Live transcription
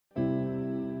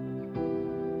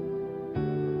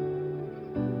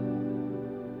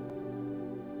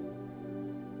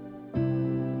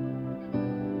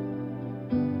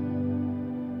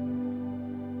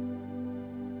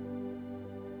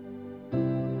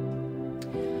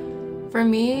For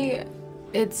me,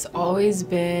 it's always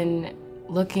been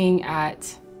looking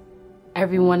at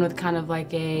everyone with kind of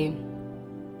like a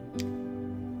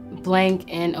blank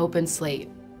and open slate.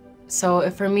 So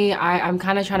for me, I'm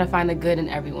kind of trying to find the good in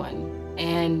everyone.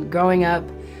 And growing up,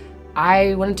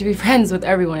 I wanted to be friends with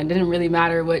everyone. It didn't really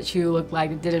matter what you looked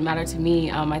like. It didn't matter to me.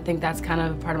 I think that's kind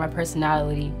of part of my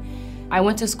personality. I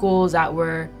went to schools that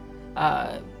were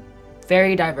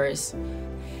very diverse.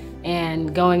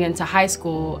 And going into high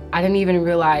school, I didn't even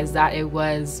realize that it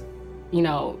was,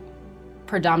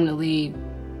 predominantly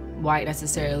white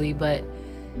necessarily, but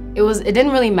it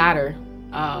didn't really matter.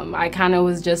 I kind of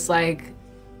was just like,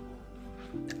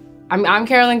 I'm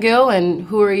Carolyn Gill, and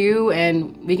who are you?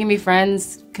 And we can be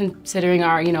friends considering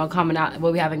our,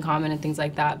 what we have in common and things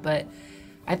like that. But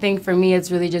I think for me, it's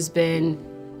really just been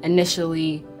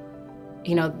initially,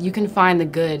 you can find the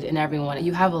good in everyone.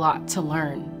 You have a lot to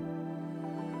learn.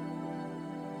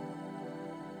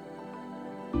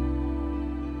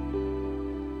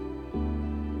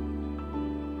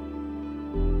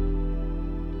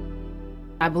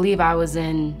 I believe I was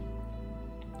in,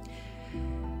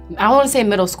 I don't want to say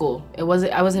middle school. It was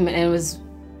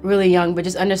really young, but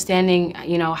just understanding,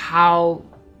 how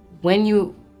when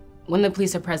the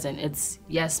police are present, it's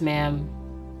yes, ma'am,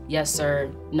 yes,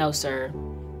 sir, no, sir.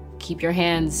 Keep your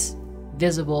hands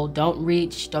visible. Don't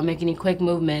reach. Don't make any quick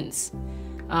movements.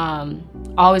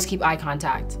 Always keep eye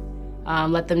contact.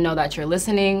 Let them know that you're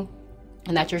listening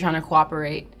and that you're trying to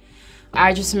cooperate.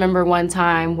 I just remember one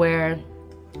time where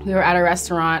we were at a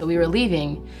restaurant, we were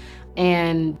leaving,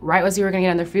 and right as we were gonna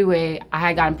get on the freeway, I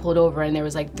had gotten pulled over and there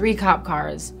was like 3 cop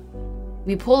cars.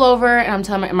 We pull over and I'm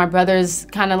telling my brother's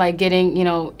kind of like getting,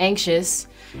 anxious,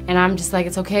 and I'm just like,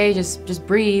 it's okay, just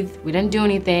breathe. We didn't do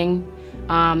anything.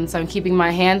 So I'm keeping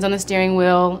my hands on the steering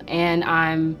wheel, and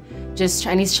and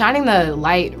he's shining the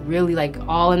light really like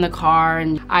all in the car,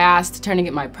 and I asked to turn to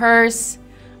get my purse.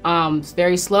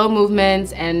 Very slow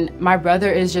movements, and my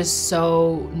brother is just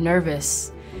so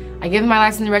nervous. I give him my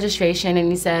license and registration,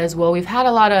 and he says, well, we've had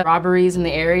a lot of robberies in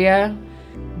the area,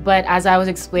 but as I was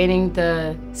explaining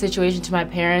the situation to my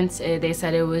parents, they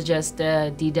said it was just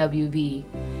a DWV,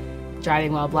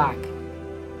 driving while black.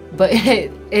 But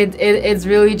it's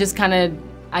really just kind of,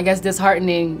 I guess,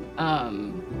 disheartening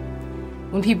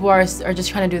when people are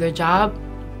just trying to do their job,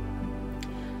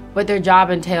 but their job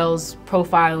entails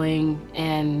profiling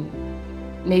and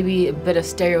maybe a bit of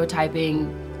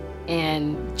stereotyping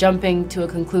and jumping to a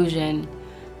conclusion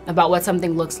about what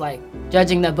something looks like,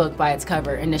 judging the book by its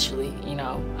cover initially,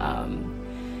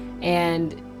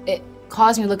 and it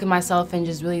caused me to look at myself and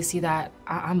just really see that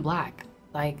I'm black,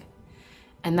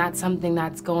 and that's something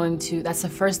that's the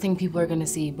first thing people are gonna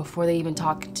see before they even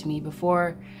talk to me,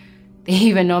 before they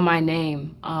even know my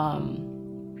name.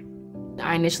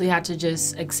 I initially had to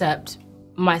just accept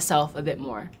myself a bit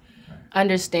more,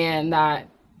 understand that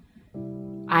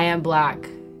I am black,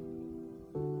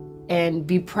 and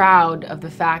be proud of the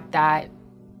fact that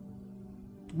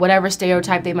whatever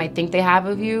stereotype they might think they have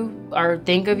of you or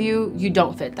think of you, you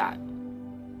don't fit that.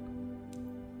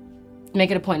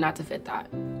 Make it a point not to fit that.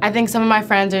 I think some of my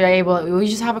friends are able, we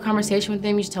just have a conversation with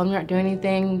them, you just tell them you're not doing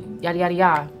anything, yada, yada,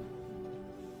 yada.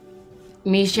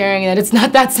 Me sharing that it's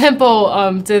not that simple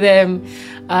to them,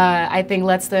 I think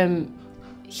lets them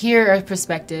hear a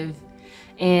perspective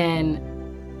and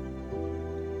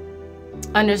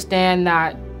understand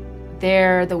that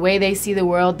the way they see the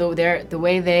world, the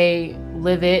way they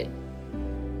live it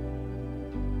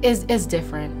is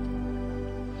different.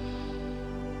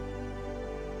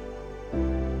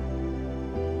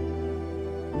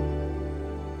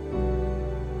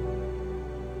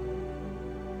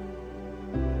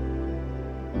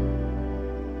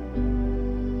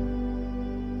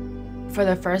 For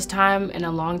the first time in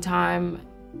a long time,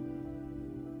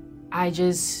 I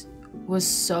just was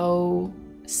so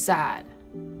sad.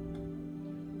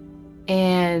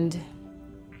 And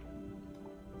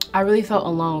I really felt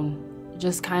alone,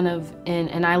 just kind of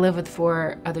and I live with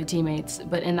 4 other teammates,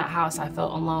 but in that house I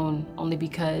felt alone only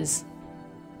because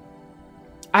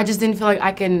I just didn't feel like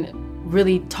I can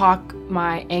really talk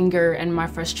my anger and my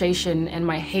frustration and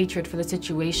my hatred for the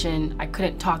situation. I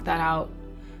couldn't talk that out,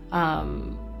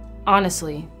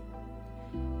 honestly.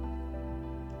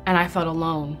 And I felt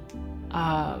alone.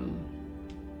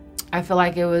 I feel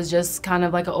like it was just kind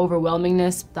of like an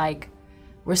overwhelmingness, like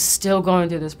we're still going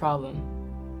through this problem.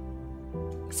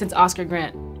 Since Oscar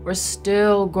Grant, we're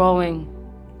still going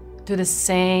through the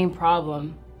same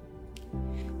problem.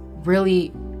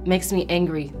 Really makes me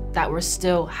angry that we're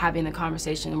still having the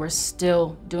conversation, we're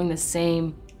still doing the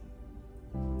same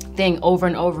thing over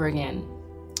and over again.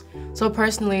 So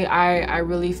personally, I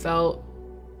really felt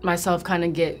myself kind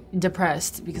of get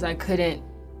depressed because I couldn't,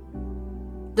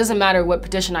 doesn't matter what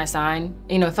petition I sign,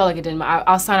 you know, it felt like it didn't matter.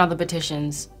 I'll sign all the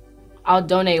petitions. I'll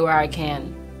donate where I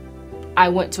can. I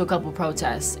went to a couple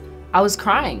protests. I was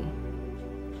crying.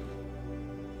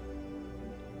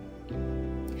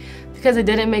 Because it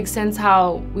didn't make sense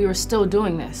how we were still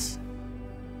doing this.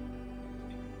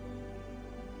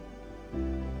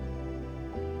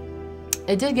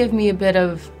 It did give me a bit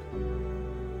of,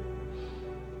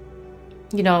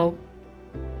 you know,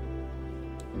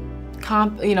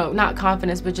 not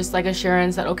confidence, but just like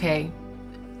assurance that, okay,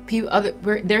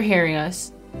 they're hearing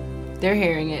us, they're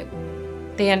hearing it,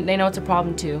 they know it's a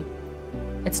problem too.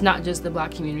 It's not just the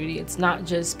Black community, it's not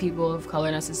just people of color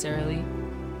necessarily.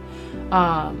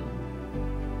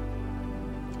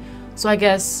 So I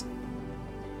guess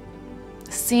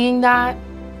seeing that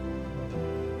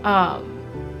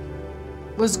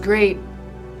was great,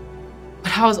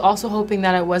 but I was also hoping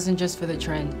that it wasn't just for the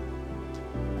trend.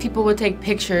 People would take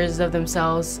pictures of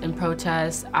themselves in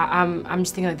protests. I'm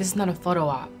just thinking, like, this is not a photo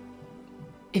op.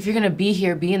 If you're gonna be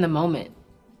here, be in the moment.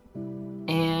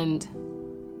 And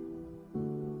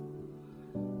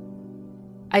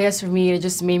I guess for me, it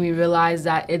just made me realize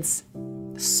that it's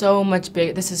so much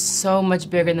bigger. This is so much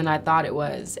bigger than I thought it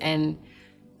was. And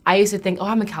I used to think, oh,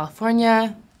 I'm in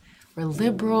California, we're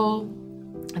liberal,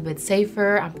 a bit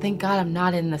safer. Thank God I'm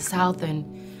not in the South and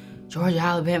Georgia,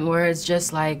 Alabama, where it's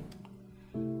just like,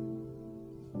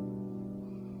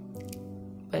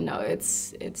 but no,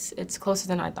 it's closer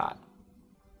than I thought.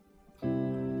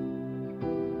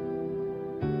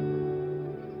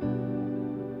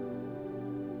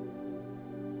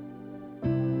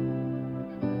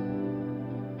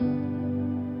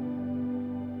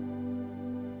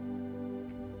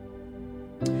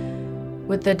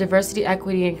 With the Diversity,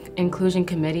 Equity, and Inclusion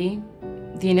Committee,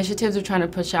 the initiatives we're trying to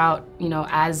push out, you know,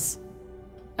 as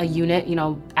a unit, you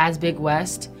know, as Big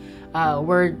West,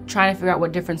 we're trying to figure out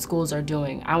what different schools are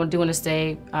doing. I do want to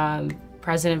say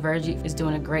President Verge is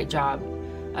doing a great job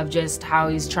of just how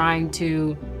he's trying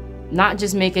to not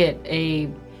just make it a,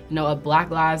 you know, a Black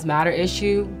Lives Matter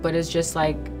issue, but it's just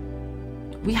like,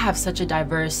 we have such a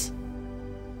diverse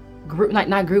group,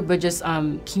 not group, but just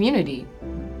community.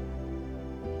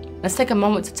 Let's take a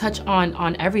moment to touch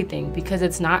on everything, because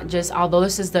it's not just, although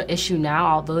this is the issue now,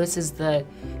 although this is the,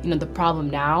 you know, the problem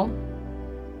now,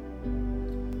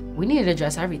 we need to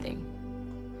address everything.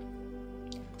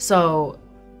 So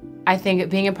I think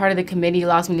being a part of the committee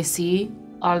allows me to see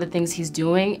a lot of the things he's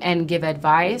doing and give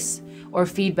advice or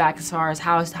feedback as far as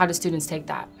how do students take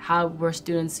that? How were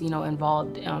students, you know,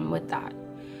 involved with that?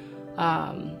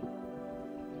 But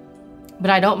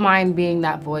I don't mind being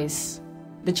that voice.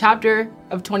 The chapter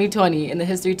of 2020 in the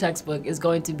history textbook is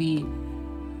going to be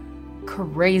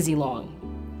crazy long.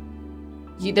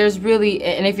 There's really,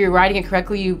 and if you're writing it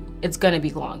correctly, it's gonna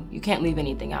be long. You can't leave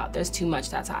anything out. There's too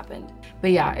much that's happened. But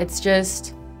yeah, it's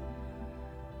just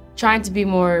trying to be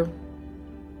more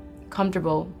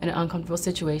comfortable in an uncomfortable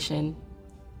situation,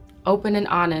 open and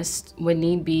honest when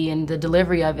need be, and the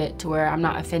delivery of it to where I'm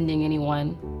not offending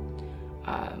anyone,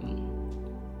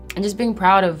 and just being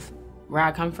proud of where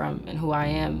I come from and who I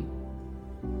am,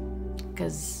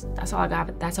 because that's all I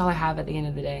got. That's all I have at the end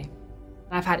of the day.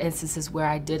 I've had instances where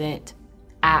I didn't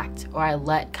act or I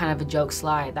let kind of a joke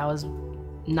slide. That was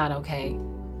not okay.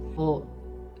 Well,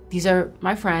 these are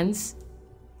my friends.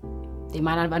 They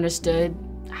might not have understood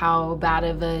how bad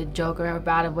of a joke or how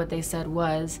bad of what they said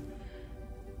was,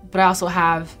 but I also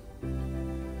have,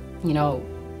 you know,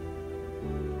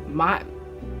 my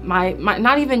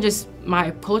not even just my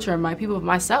culture and my people, but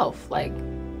myself. Like,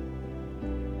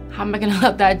 how am I gonna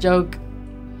let that joke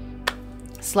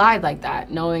slide like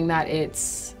that, knowing that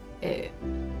it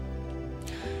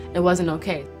wasn't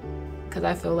okay? Because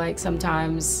I feel like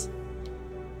sometimes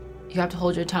you have to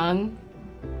hold your tongue,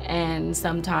 and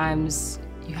sometimes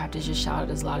you have to just shout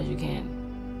it as loud as you can.